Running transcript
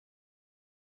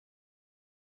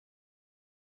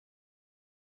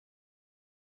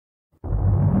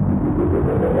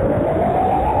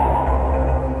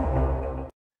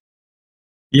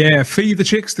Yeah, feed the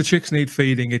chicks. The chicks need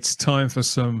feeding. It's time for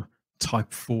some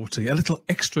Type 40, a little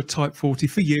extra Type 40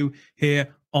 for you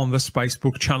here on the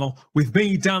Spacebook channel with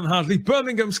me, Dan Hadley,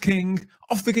 Birmingham's king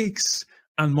of the geeks,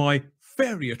 and my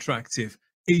very attractive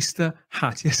Easter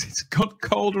hat. Yes, it's got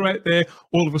colder out there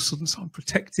all of a sudden, so I'm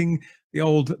protecting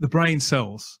the brain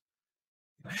cells.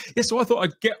 Yes, so I thought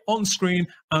I'd get on screen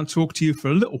and talk to you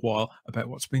for a little while about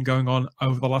what's been going on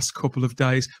over the last couple of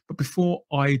days. But before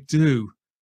I do,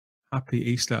 happy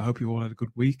Easter. I hope you all had a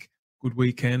good week, good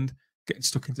weekend, getting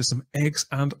stuck into some eggs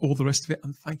and all the rest of it.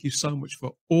 And thank you so much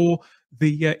for all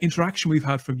the interaction we've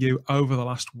had from you over the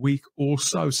last week or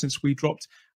so since we dropped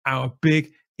our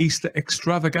big Easter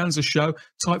extravaganza show,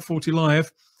 Type 40 Live.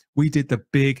 We did the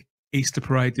big Easter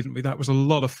parade, didn't we? That was a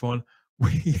lot of fun.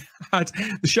 We had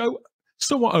the show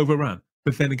somewhat overran,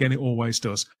 but then again, it always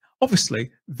does.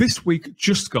 Obviously, this week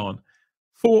just gone,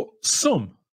 for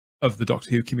some of the Doctor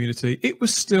Who community, it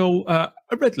was still a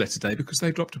red letter day because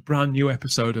they dropped a brand new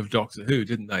episode of Doctor Who,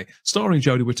 didn't they? Starring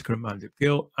Jodie Whittaker and Mandy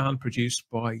Gill and produced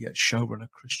by showrunner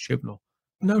Chris Chibnall.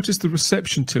 Notice the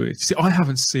reception to it. See, I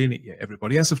haven't seen it yet,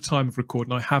 everybody. As of time of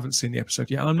recording, I haven't seen the episode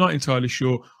yet, and I'm not entirely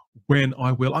sure when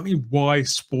I will. I mean, why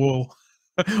spoil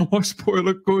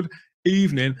a good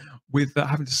evening with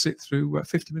having to sit through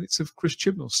 50 minutes of Chris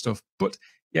Chibnall stuff? But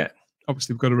yeah,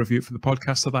 obviously we've got a review it for the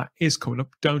podcast, so that is coming up.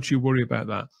 Don't you worry about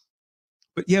that.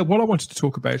 But yeah, what I wanted to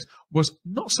talk about was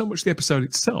not so much the episode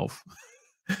itself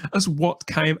as what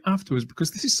came afterwards,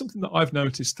 because this is something that I've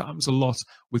noticed happens a lot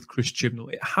with Chris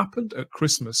Chibnall. It happened at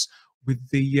Christmas with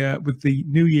the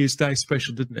New Year's Day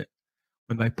special, didn't it?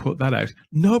 When they put that out,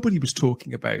 nobody was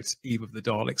talking about Eve of the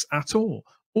Daleks at all.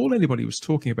 All anybody was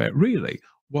talking about really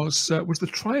was the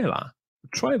trailer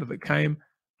that came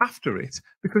after it,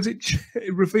 because it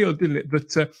revealed, didn't it,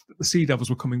 that the Sea Devils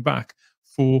were coming back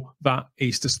for that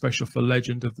Easter special for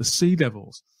Legend of the Sea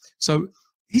Devils. So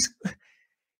he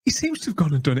seems to have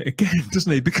gone and done it again,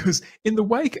 doesn't he? Because in the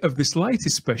wake of this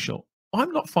latest special,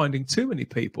 I'm not finding too many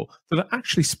people that are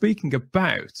actually speaking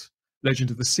about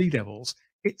Legend of the Sea Devils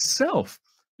itself.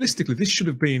 Realistically, this should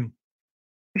have been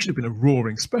a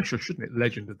roaring special, shouldn't it?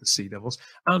 Legend of the Sea Devils,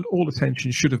 and all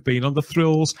attention should have been on the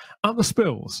thrills and the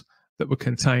spills that were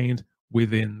contained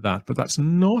within that. But that's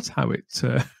not how it.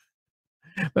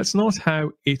 That's not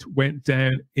how it went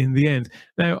down in the end.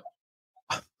 Now,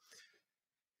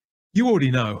 you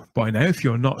already know by now, if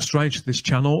you're not a stranger to this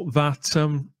channel, that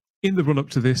in the run-up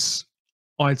to this,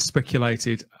 I'd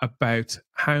speculated about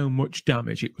how much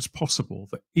damage it was possible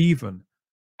that even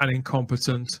an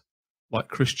incompetent like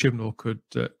Chris Chibnall could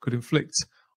inflict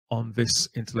on this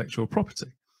intellectual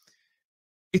property.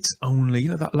 It's only,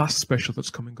 that last special that's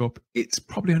coming up, it's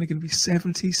probably only going to be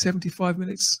 70, 75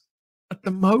 minutes at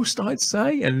the most, I'd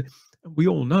say. And we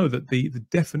all know that the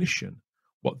definition,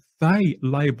 what they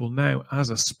label now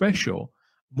as a special,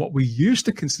 what we used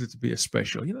to consider to be a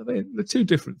special, they're two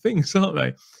different things, aren't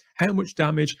they? How much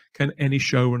damage can any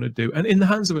showrunner do? And in the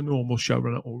hands of a normal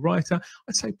showrunner or writer,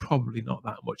 I'd say probably not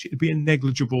that much. It'd be a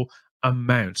negligible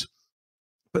amount.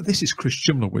 But this is Chris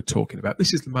Chibnall we're talking about.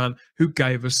 This is the man who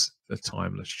gave us the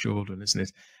Timeless Children, isn't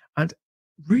it? And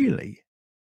really,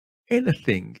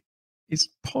 anything is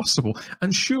possible.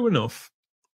 And sure enough,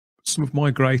 some of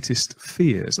my greatest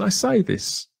fears, and I say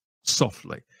this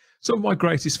softly, some of my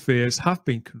greatest fears have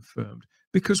been confirmed,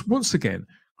 because once again,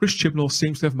 Chris Chibnall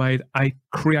seems to have made a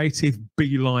creative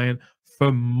beeline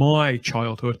for my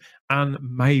childhood and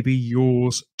maybe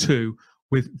yours too,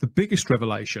 with the biggest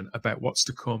revelation about what's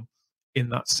to come in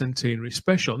that Centenary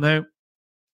special. Now,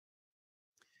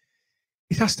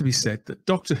 it has to be said that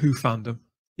Doctor Who fandom,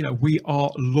 we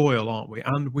are loyal, aren't we?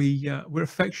 And we're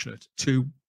affectionate to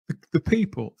the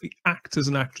people, the actors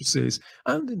and actresses,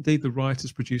 and indeed the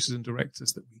writers, producers and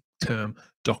directors that we term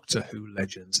Doctor Who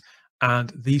legends.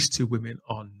 And these two women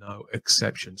are no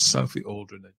exception. Sophie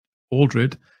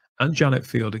Aldred and Janet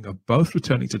Fielding are both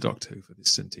returning to Doctor Who for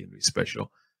this Centenary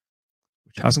special,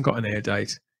 which hasn't got an air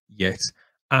date yet.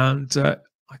 And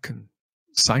I can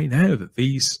say now that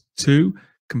these two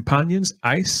companions,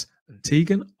 Ace and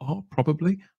Tegan, are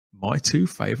probably my two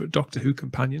favourite Doctor Who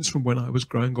companions from when I was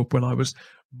growing up, when I was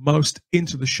most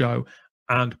into the show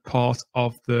and part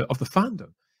of the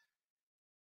fandom.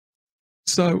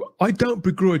 So I don't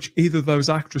begrudge either of those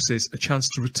actresses a chance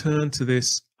to return to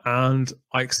this, and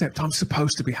I accept I'm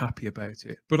supposed to be happy about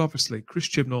it. But obviously, Chris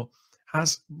Chibnall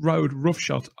has rode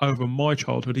roughshod over my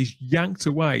childhood. He's yanked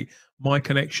away my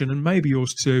connection, and maybe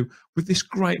yours too, with this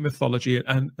great mythology,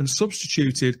 and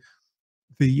substituted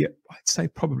I'd say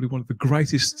probably one of the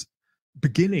greatest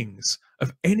beginnings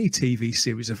of any TV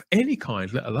series of any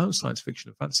kind, let alone science fiction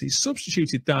and fantasy,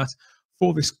 substituted that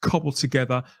for this cobbled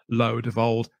together load of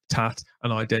old tat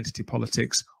and identity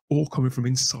politics, all coming from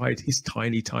inside his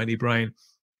tiny, tiny brain.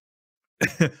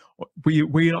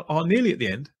 we are nearly at the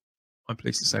end. I'm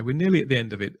pleased to say we're nearly at the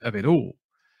end of it all.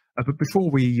 But before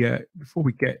we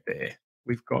get there,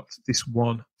 we've got this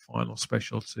one final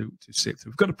special to sit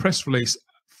through. We've got a press release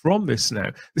from this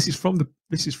now. This is from the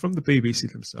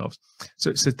BBC themselves. So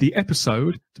it said the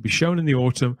episode to be shown in the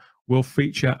autumn will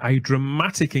feature a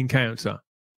dramatic encounter.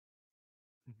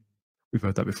 We've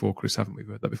heard that before, Chris, haven't we?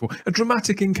 We've heard that before. A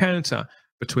dramatic encounter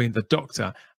between the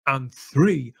Doctor and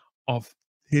 3 of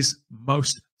his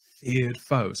most feared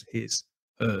foes, his,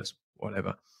 hers,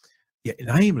 whatever. Yeah,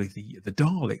 namely the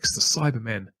Daleks, the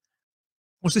Cybermen.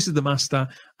 Of course, this is the Master,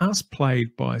 as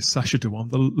played by Sacha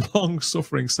Dhawan, the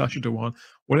long-suffering Sacha Dhawan.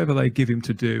 Whatever they give him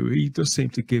to do, he does seem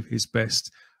to give his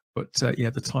best. But yeah,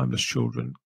 the Timeless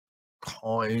Children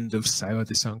kind of sour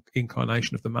this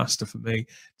incarnation of the Master for me,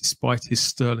 despite his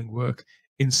sterling work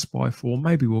in Spyfall.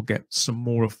 Maybe we'll get some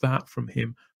more of that from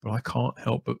him, but I can't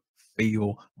help but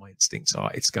feel my instincts are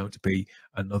it's going to be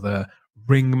another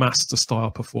Ringmaster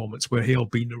style performance where he'll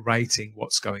be narrating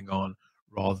what's going on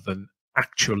rather than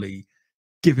actually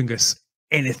giving us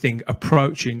anything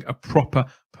approaching a proper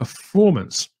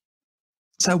performance.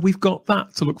 So we've got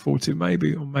that to look forward to,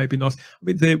 maybe or maybe not. I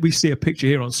mean, we see a picture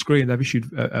here on screen. They've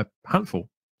issued a handful,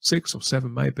 6 or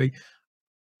 7 maybe,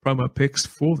 promo pics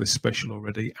for this special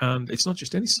already. And it's not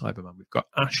just any Cyberman. We've got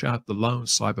Ashad, the lone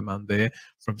Cyberman there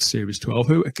from Series 12,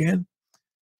 who, again,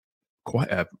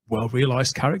 quite a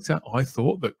well-realised character. I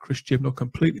thought that Chris Chibnall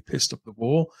completely pissed up the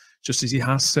wall, just as he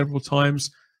has several times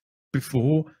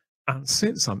before and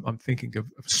since. I'm thinking of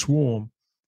Swarm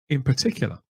in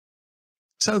particular.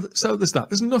 So there's that.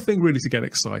 There's nothing really to get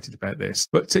excited about this.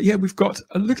 But yeah, we've got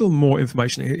a little more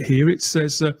information here. It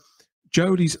says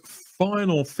Jodie's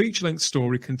final feature-length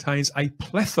story contains a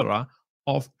plethora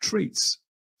of treats.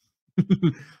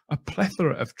 A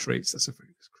plethora of treats. That's a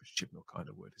very Chris Chibnall kind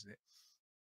of word, isn't it?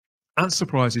 And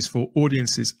surprises for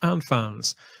audiences and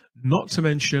fans, not to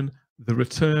mention the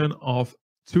return of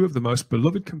 2 of the most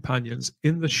beloved companions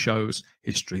in the show's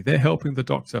history. They're helping the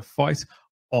Doctor fight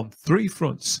on 3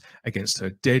 fronts against her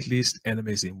deadliest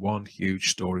enemies in one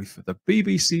huge story for the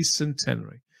BBC's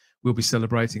Centenary. We'll be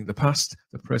celebrating the past,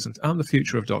 the present, and the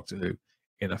future of Doctor Who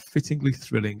in a fittingly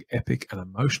thrilling, epic, and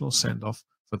emotional send-off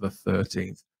for the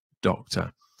 13th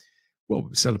Doctor. Well,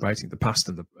 we'll be celebrating the past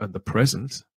and the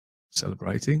present.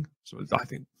 Celebrating. So I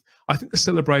think the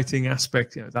celebrating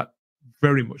aspect, that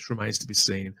very much remains to be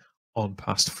seen on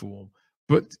past form.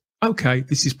 But okay,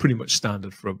 this is pretty much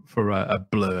standard for a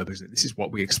blurb, isn't it? This is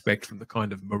what we expect from the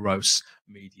kind of morose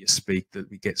media speak that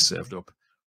we get served up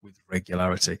with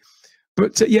regularity.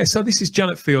 But yeah, so this is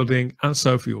Janet Fielding and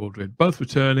Sophie Aldred, both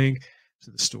returning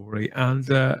to the story. And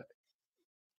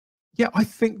yeah, I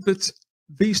think that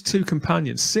these 2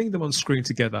 companions, seeing them on screen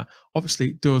together,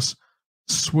 obviously does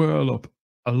swirl up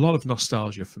a lot of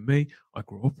nostalgia for me. I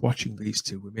grew up watching these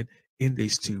 2 women in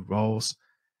these 2 roles.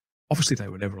 Obviously, they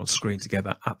were never on screen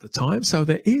together at the time, so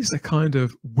there is a kind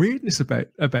of weirdness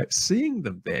about seeing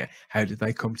them there. How did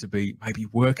they come to be? Maybe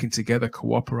working together,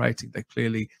 cooperating. They're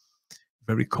clearly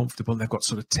very comfortable, and they've got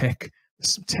sort of tech.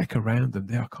 There's some tech around them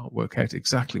there. I can't work out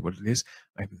exactly what it is.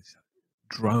 Maybe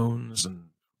drones and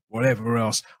whatever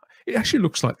else. It actually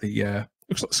looks like the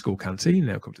school canteen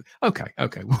now. Okay,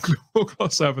 we'll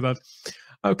gloss over that.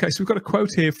 Okay, so we've got a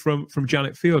quote here from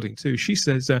Janet Fielding too. She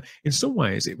says, in some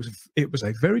ways, it was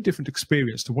a very different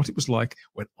experience to what it was like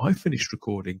when I finished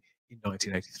recording in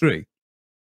 1983.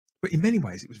 But in many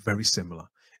ways, it was very similar.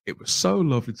 It was so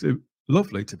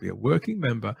lovely to be a working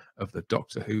member of the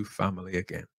Doctor Who family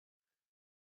again.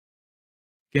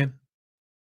 Again,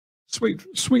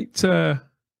 sweet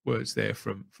words there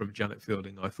from Janet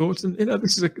Fielding, I thought. And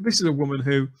this is a woman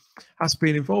who has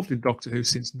been involved in Doctor Who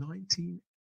since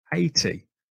 1980.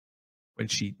 When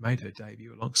she made her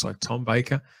debut alongside Tom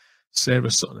Baker,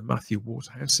 Sarah Sutton and Matthew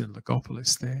Waterhouse in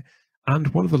Logopolis there, and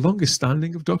one of the longest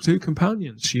standing of Doctor Who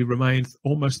companions. She remained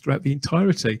almost throughout the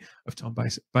entirety of Tom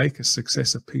Baker's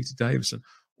successor, Peter Davison,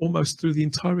 almost through the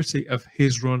entirety of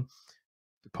his run,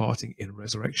 departing in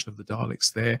Resurrection of the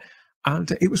Daleks there.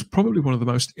 And it was probably one of the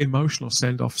most emotional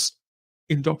send-offs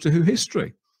in Doctor Who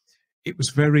history. It was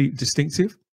very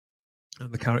distinctive,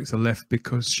 and the character left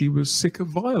because she was sick of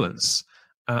violence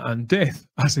and death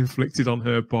as inflicted on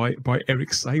her by Eric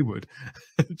Saywood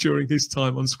during his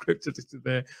time unscripted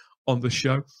there on the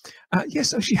show.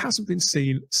 Yes, so she hasn't been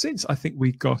seen since. I think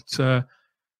we got...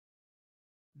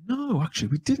 no, actually,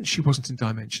 we didn't. She wasn't in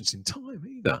Dimensions in Time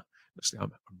either. Honestly,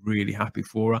 I'm really happy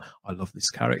for her. I love this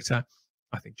character.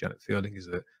 I think Janet Fielding is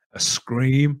a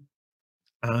scream.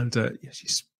 And yeah,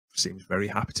 she's seems very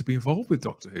happy to be involved with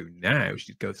Doctor Who now.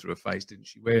 She'd go through a phase, didn't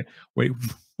she, where it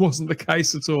wasn't the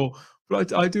case at all.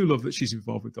 But I do love that she's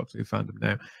involved with Doctor Who fandom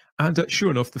now. And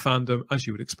sure enough, the fandom, as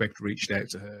you would expect, reached out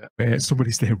to her. Where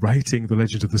somebody's there rating the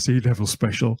Legend of the Sea Devil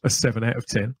special a 7 out of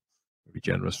 10. Very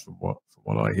generous from what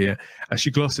I hear. She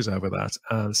glosses over that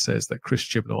and says that Chris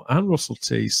Chibnall and Russell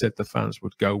T said the fans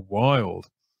would go wild.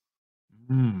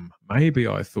 Maybe,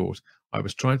 I thought. I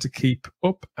was trying to keep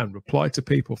up and reply to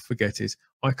people. Forget it.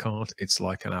 I can't. It's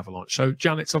like an avalanche. So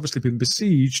Janet's obviously been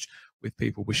besieged with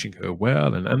people wishing her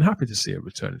well and happy to see her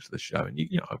returning to the show. And,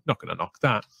 you know, I'm not going to knock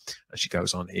that. And she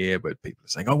goes on here, but people are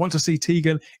saying, I want to see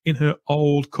Tegan in her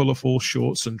old colourful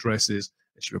shorts and dresses.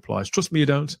 And she replies, trust me, you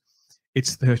don't.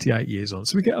 It's 38 years on.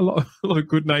 So we get a lot of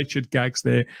good-natured gags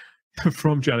there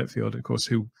from Janet Field, of course,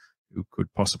 who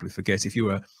could possibly forget. If you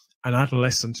were an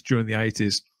adolescent during the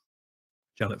 80s,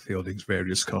 Janet Fielding's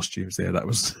various costumes there, that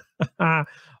was a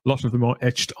lot of them are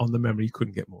etched on the memory. You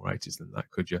couldn't get more 80s than that,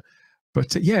 could you?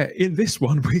 But yeah, in this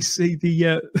one, we see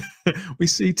we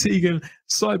see Tegan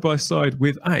side by side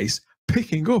with Ace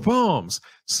picking up arms.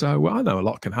 So I know a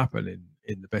lot can happen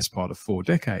in the best part of 4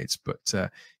 decades, but yeah,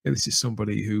 this is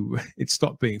somebody who it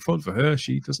stopped being fun for her.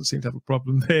 She doesn't seem to have a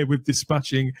problem there with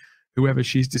dispatching whoever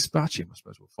she's dispatching. I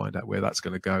suppose we'll find out where that's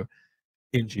going to go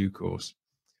in due course.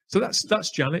 So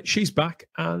that's Janet. She's back,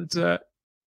 and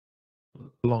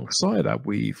alongside that,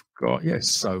 we've got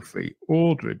Sophie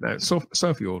Aldred. Now,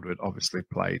 Sophie Aldred obviously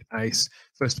played Ace.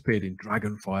 First appeared in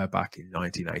Dragonfire back in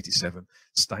 1987,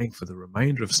 staying for the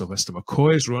remainder of Sylvester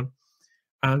McCoy's run.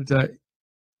 And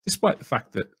despite the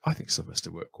fact that I think Sylvester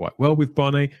worked quite well with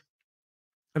Bonnie,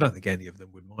 I don't think any of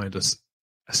them would mind us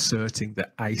asserting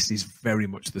that Ace is very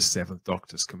much the Seventh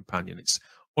Doctor's companion. It's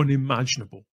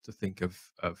unimaginable to think of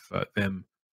them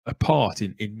apart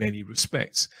in many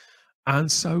respects.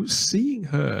 And so seeing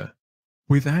her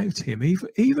without him,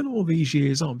 even all these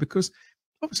years on, because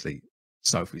obviously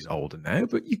Sophie's older now,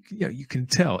 but you can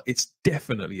tell it's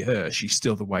definitely her. She's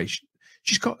still the way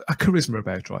she's got a charisma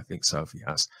about her, I think Sophie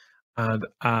has, and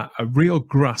a real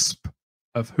grasp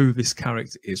of who this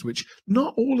character is, which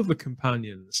not all of the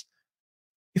companions,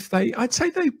 I'd say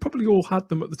they probably all had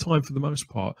them at the time for the most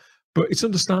part, but it's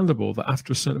understandable that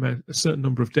after a certain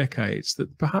number of decades,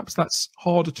 that perhaps that's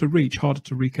harder to reach, harder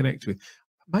to reconnect with.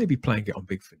 Maybe playing it on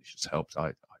Big Finish has helped.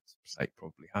 I'd say it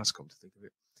probably has, come to think of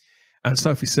it. And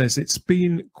Sophie says, it's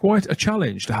been quite a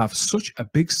challenge to have such a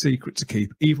big secret to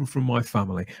keep, even from my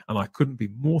family, and I couldn't be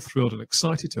more thrilled and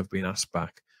excited to have been asked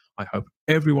back. I hope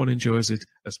everyone enjoys it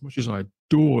as much as I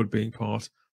adored being part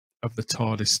of the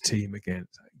TARDIS team again.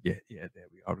 Yeah, there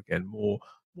we are again. More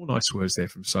nice words there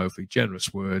from Sophie,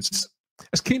 generous words.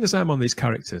 As keen as I am on these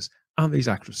characters and these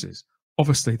actresses,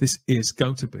 obviously this is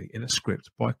going to be in a script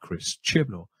by Chris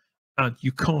Chibnall, and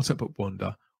you can't help but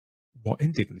wonder what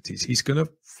indignities he's going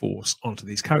to force onto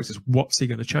these characters. What's he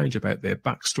going to change about their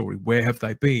backstory? Where have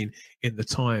they been in the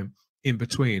time in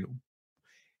between?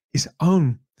 His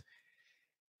own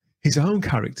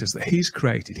characters that he's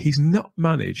created, he's not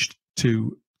managed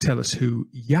to tell us who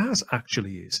Yaz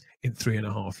actually is in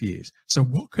 3.5 years. So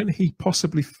what can he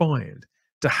possibly find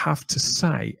to have to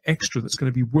say extra that's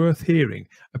going to be worth hearing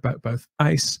about both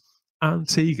Ace and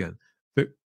Tegan that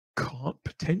can't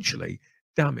potentially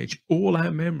damage all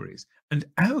our memories and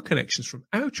our connections from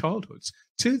our childhoods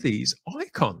to these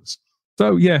icons?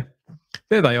 So yeah,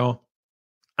 there they are,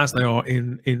 as they are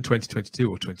in 2022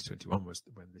 or 2021 was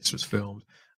when this was filmed,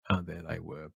 and there they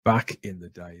were back in the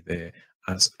day there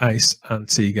as Ace and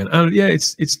Tegan. And yeah,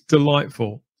 it's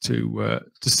delightful to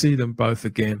see them both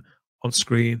again on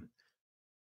screen.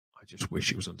 I just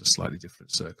wish it was under slightly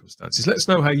different circumstances. Let us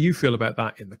know how you feel about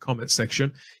that in the comments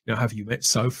section. You know, have you met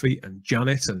Sophie and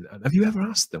Janet, and have you ever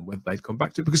asked them whether they'd come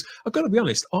back to it? Because I've got to be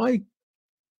honest, I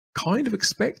kind of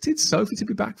expected Sophie to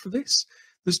be back for this.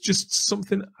 There's just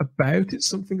something about it,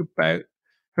 something about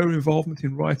her involvement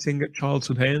in writing at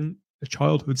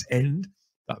Childhood's End,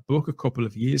 that book a couple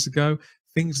of years ago,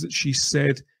 things that she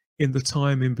said in the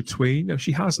time in between. Now,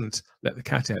 she hasn't let the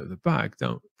cat out of the bag,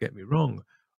 don't get me wrong,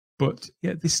 but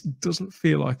yeah, this doesn't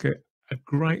feel like a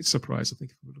great surprise. I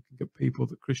think if we're looking at people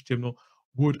that Chris Chibnall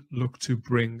would look to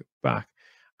bring back.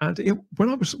 And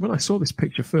when I saw this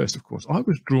picture first, of course, I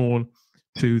was drawn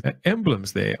to the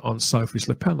emblems there on Sophie's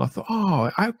lapel. I thought,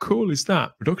 oh, how cool is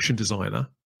that? Production designer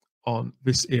on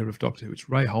this era of Doctor Who, it's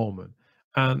Ray Holman,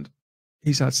 and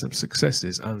he's had some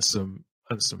successes and some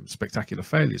spectacular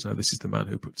failures. Now, this is the man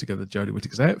who put together Jodie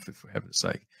Whittaker's outfit, for heaven's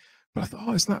sake. But I thought,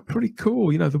 oh, isn't that pretty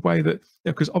cool? You know, the way that,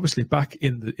 because obviously back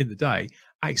in the day,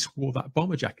 Ace wore that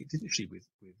bomber jacket, didn't she, with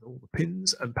all the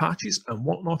pins and patches and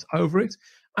whatnot over it.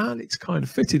 And it's kind of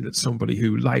fitting that somebody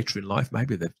who later in life,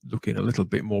 maybe they're looking a little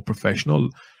bit more professional,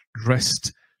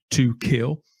 dressed to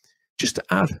kill, just to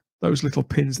add those little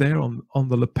pins there on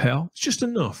the lapel. It's just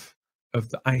enough of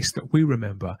the Ace that we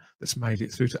remember that's made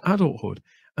it through to adulthood.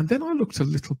 And then I looked a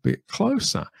little bit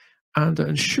closer,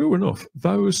 and sure enough,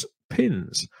 those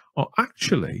pins are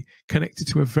actually connected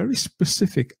to a very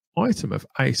specific item of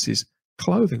Ace's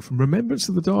clothing from Remembrance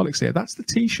of the Daleks here. That's the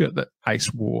T-shirt that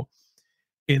Ace wore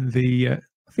in the,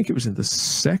 I think it was in the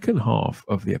second half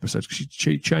of the episode, because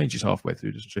she changes halfway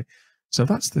through, doesn't she? So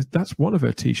that's one of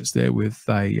her T-shirts there with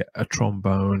a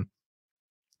trombone,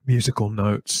 musical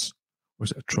notes.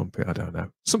 Was it a trumpet? I don't know.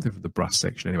 Something from the brass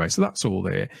section anyway. So that's all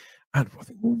there. And I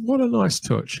think, well, what a nice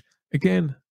touch.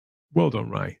 Again, well done,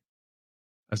 Ray.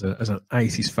 As an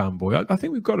 80s fanboy, I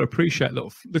think we've got to appreciate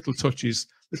little touches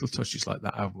like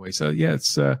that, haven't we? So yeah,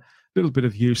 it's a little bit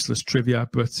of useless trivia,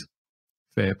 but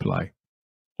fair play.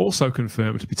 Also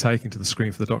confirmed to be taken to the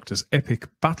screen for the Doctor's epic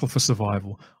battle for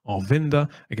survival are Vinda,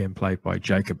 again played by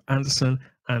Jacob Anderson,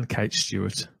 and Kate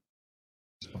Stewart,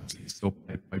 obviously still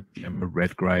played by Gemma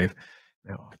Redgrave.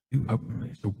 Now I do hope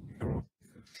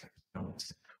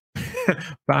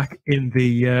back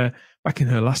in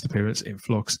her last appearance in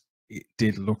Flux, it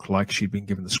did look like she'd been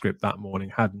given the script that morning,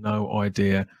 had no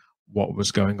idea what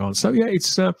was going on. So yeah,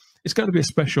 it's going to be a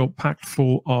special packed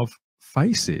full of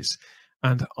faces,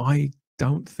 and I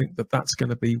don't think that that's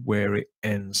going to be where it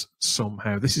ends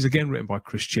somehow. This is again written by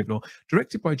Chris Chibnall,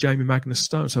 directed by Jamie Magnus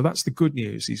Stone. So that's the good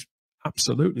news. He's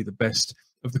absolutely the best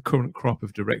of the current crop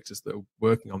of directors that are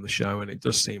working on the show, and it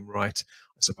does seem right,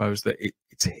 I suppose, that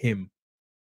it's him.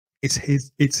 It's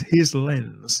his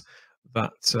lens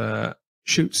that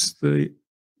shoots the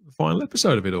final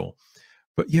episode of it all.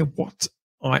 But yeah, what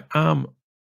I am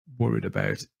worried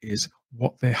about is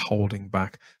what they're holding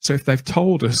back. So if they've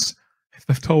told us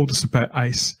about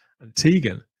Ace and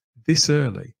Tegan this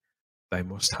early, they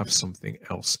must have something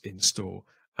else in store,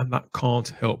 and that can't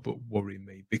help but worry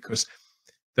me, because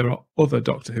there are other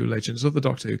Doctor Who legends, other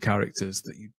Doctor Who characters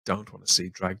that you don't want to see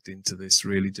dragged into this,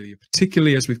 really, do you?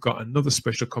 Particularly as we've got another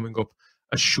special coming up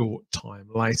a short time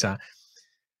later.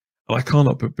 And I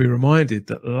cannot but be reminded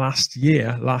that last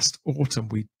autumn,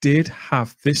 we did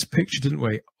have this picture, didn't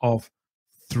we, of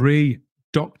 3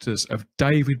 Doctors of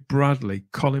David Bradley,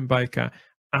 Colin Baker,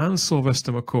 and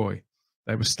Sylvester McCoy.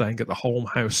 They were staying at the Holm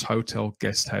House Hotel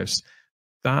guest house.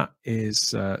 That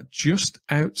is just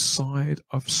outside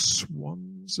of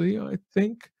Swansea, I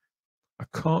think. I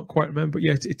can't quite remember.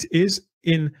 Yet it is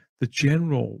in the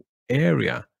general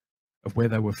area of where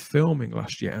they were filming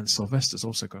last year. And Sylvester's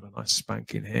also got a nice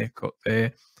spanking haircut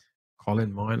there.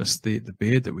 Colin minus the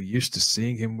beard that we're used to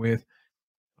seeing him with.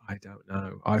 I don't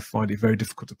know. I find it very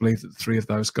difficult to believe that the 3 of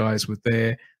those guys were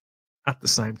there at the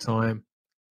same time,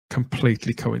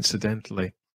 completely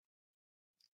coincidentally.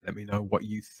 Let me know what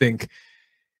you think.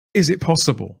 Is it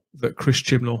possible that Chris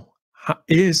Chibnall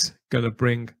is going to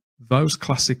bring those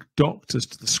classic Doctors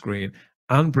to the screen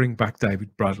and bring back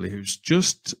David Bradley, who's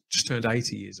just turned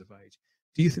 80 years of age?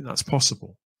 Do you think that's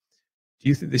possible? Do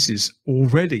you think this is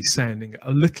already sounding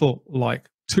a little like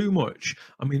too much?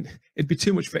 I mean, it'd be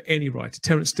too much for any writer.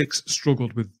 Terence Dicks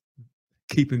struggled with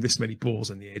keeping this many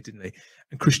balls in the air, didn't he?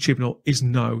 And Chris Chibnall is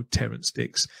no Terence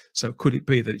Dicks. So could it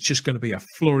be that it's just going to be a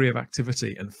flurry of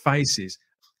activity and faces?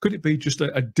 Could it be just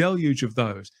a deluge of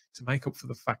those to make up for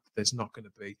the fact that there's not going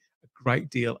to be a great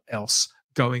deal else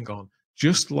going on?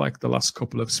 Just like the last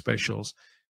couple of specials,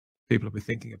 people will be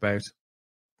thinking about,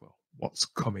 well, what's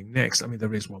coming next? I mean,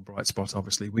 there is one bright spot,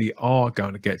 obviously. We are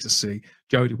going to get to see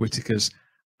Jodie Whittaker's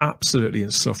absolutely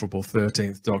insufferable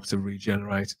 13th Doctor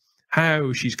regenerate.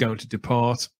 How she's going to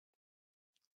depart,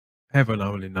 heaven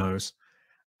only knows.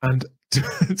 And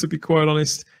to be quite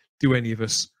honest, do any of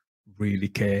us really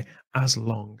care, as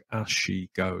long as she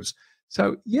goes?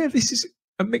 So yeah, this is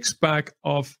a mixed bag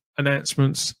of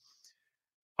announcements.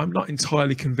 I'm not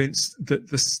entirely convinced that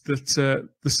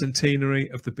the centenary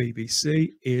of the BBC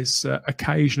is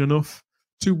occasion enough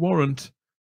to warrant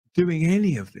doing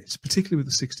any of this, particularly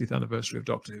with the 60th anniversary of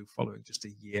Doctor Who following just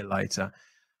a year later.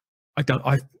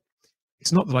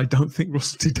 It's not that I don't think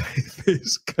Russell T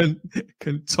Davies can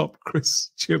top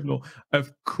Chris Chibnall.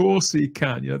 Of course he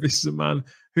can. You know, this is a man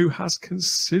who has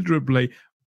considerably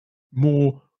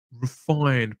more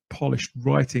refined, polished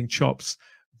writing chops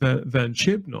than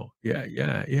Chibnall.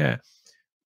 Yeah.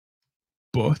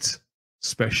 But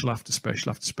special after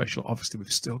special after special, obviously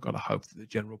we've still got to hope that the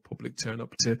general public turn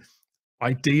up to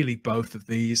ideally both of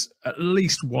these, at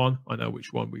least one. I know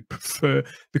which one we prefer,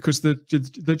 because the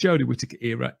Jodie Whittaker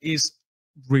era is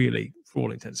really, for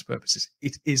all intents and purposes,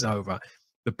 it is over.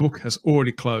 The book has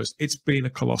already closed. It's been a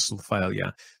colossal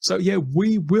failure. So yeah,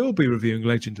 we will be reviewing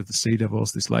Legend of the Sea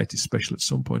Devils, this latest special, at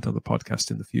some point on the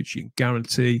podcast in the future. You can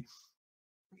guarantee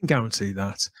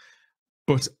that.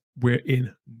 But we're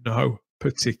in no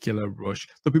particular rush.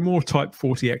 There'll be more Type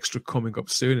 40 extra coming up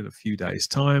soon in a few days'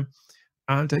 time.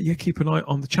 And yeah, keep an eye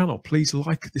on the channel. Please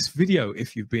like this video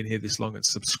if you've been here this long, and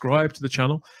subscribe to the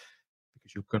channel,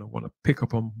 because you're going to want to pick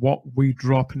up on what we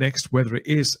drop next, whether it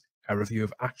is a review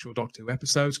of actual Doctor Who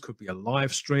episodes, could be a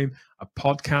live stream, a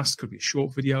podcast, could be a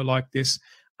short video like this.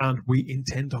 And we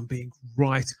intend on being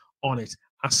right on it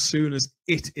as soon as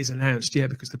it is announced. Yeah,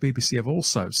 because the BBC have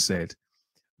also said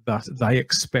that they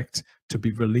expect to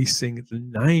be releasing the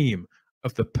name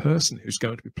of the person who's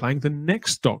going to be playing the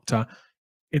next Doctor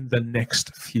in the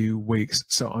next few weeks.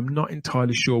 So I'm not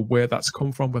entirely sure where that's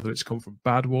come from, whether it's come from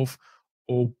Bad Wolf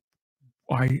or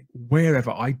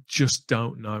wherever. I just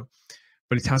don't know.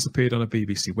 But it has appeared on a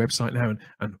BBC website now,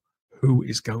 and who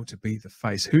is going to be the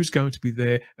face? Who's going to be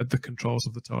there at the controls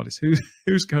of the TARDIS?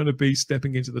 Who's going to be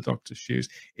stepping into the Doctor's shoes?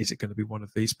 Is it going to be one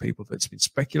of these people that's been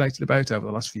speculated about over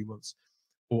the last few months,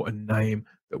 or a name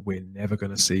that we're never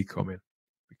going to see coming?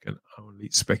 We can only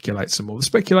speculate some more. The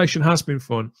speculation has been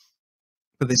fun,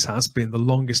 but this has been the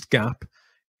longest gap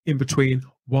in between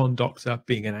one Doctor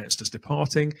being announced as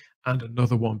departing and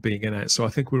another one being announced. So I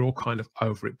think we're all kind of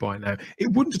over it by now.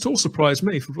 It wouldn't at all surprise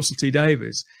me for Russell T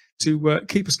Davies to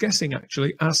keep us guessing,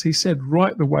 actually, as he said,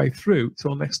 right the way through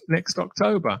till next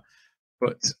October.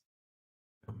 But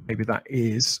maybe that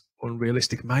is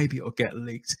unrealistic. Maybe it'll get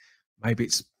leaked. Maybe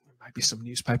some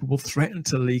newspaper will threaten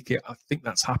to leak it. I think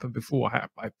that's happened before.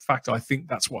 In fact, I think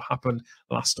that's what happened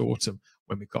last autumn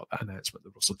when we got that announcement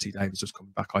that Russell T Davies was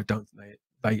coming back. I don't think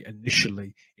they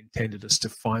initially intended us to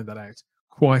find that out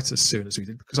quite as soon as we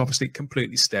did, because obviously it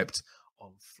completely stepped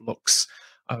on flux.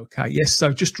 Okay, yes,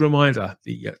 so just a reminder,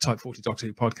 the Type 40 Doctor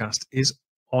Who podcast is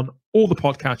on all the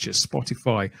podcatchers: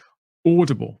 Spotify,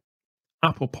 Audible,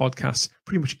 Apple Podcasts,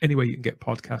 pretty much anywhere you can get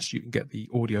podcasts. You can get the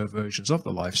audio versions of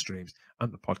the live streams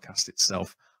and the podcast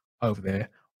itself over there,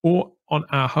 or on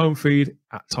our home feed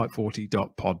at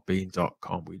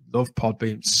type40.podbean.com. We love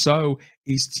Podbean, so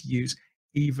easy to use.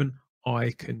 Even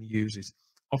I can use it.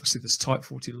 Obviously, there's Type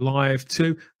 40 Live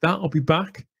too. That'll be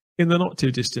back in the not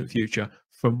too distant future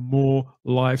for more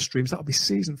live streams. That'll be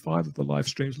season 5 of the live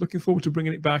streams. Looking forward to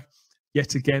bringing it back.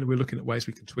 Yet again, we're looking at ways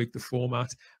we can tweak the format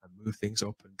and move things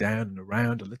up and down and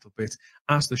around a little bit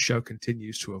as the show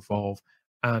continues to evolve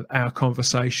and our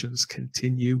conversations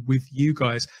continue with you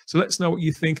guys. So let us know what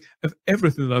you think of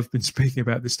everything that I've been speaking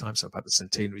about this time. So about the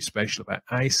Centenary special, about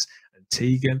Ace and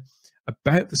Tegan,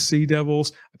 about the Sea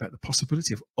Devils, about the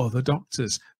possibility of other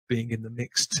Doctors being in the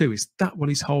mix too. Is that what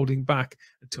he's holding back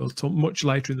until much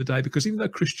later in the day? Because even though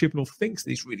Chris Chibnall thinks that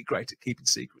he's really great at keeping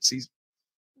secrets, he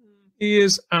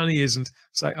is and he isn't.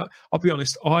 So I'll be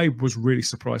honest, I was really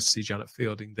surprised to see Janet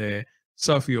Fielding there.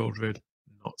 Sophie Aldred,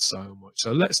 not so much.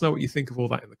 So let us know what you think of all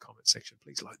that in the comment section.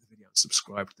 Please like the video and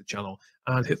subscribe to the channel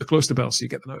and hit the cluster bell so you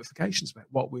get the notifications about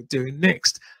what we're doing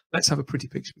next. Let's have a pretty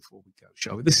picture before we go,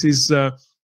 shall we? This is a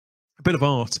bit of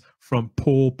art from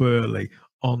Paul Burley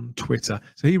on Twitter.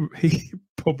 So he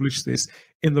published this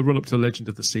in the run-up to Legend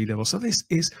of the Sea Devil. So this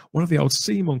is one of the old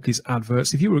Sea Monkeys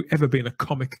adverts. If you've ever been a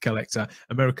comic collector,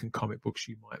 American comic books,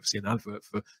 you might have seen an advert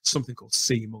for something called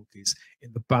Sea Monkeys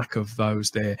in the back of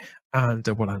those there. And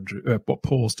what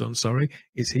Paul's done,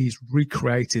 is he's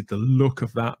recreated the look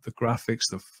of that, the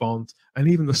graphics, the font, and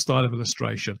even the style of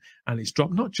illustration. And he's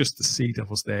dropped not just the Sea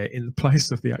Devils there in the place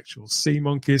of the actual Sea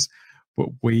Monkeys, but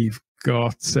we've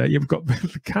got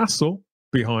the castle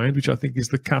behind, which I think is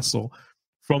the castle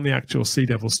from the actual Sea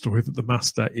Devil story that the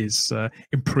Master is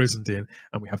imprisoned in.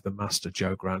 And we have the Master,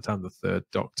 Joe Grant, and the third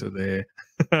Doctor there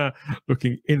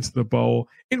looking into the bowl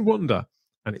in wonder.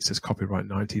 And it says copyright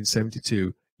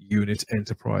 1972, Unit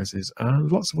Enterprises,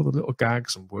 and lots of other little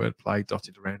gags and wordplay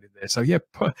dotted around in there. So yeah,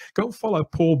 go and follow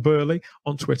Paul Burley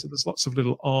on Twitter. There's lots of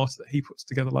little art that he puts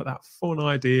together like that, fun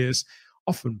ideas,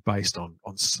 often based on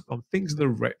things that are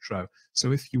retro.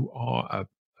 So if you are a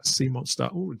sea monster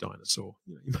or a dinosaur,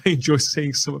 you may enjoy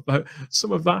seeing some of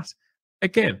that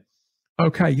again.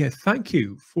 Okay, yeah, thank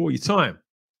you for your time,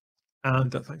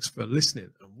 and thanks for listening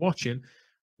and watching.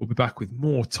 We'll be back with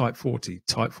more Type 40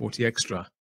 Extra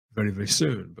very, very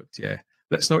soon. But yeah,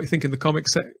 let us know what you think in the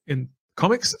comments section.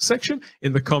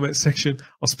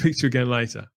 I'll speak to you again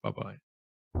later. Bye bye.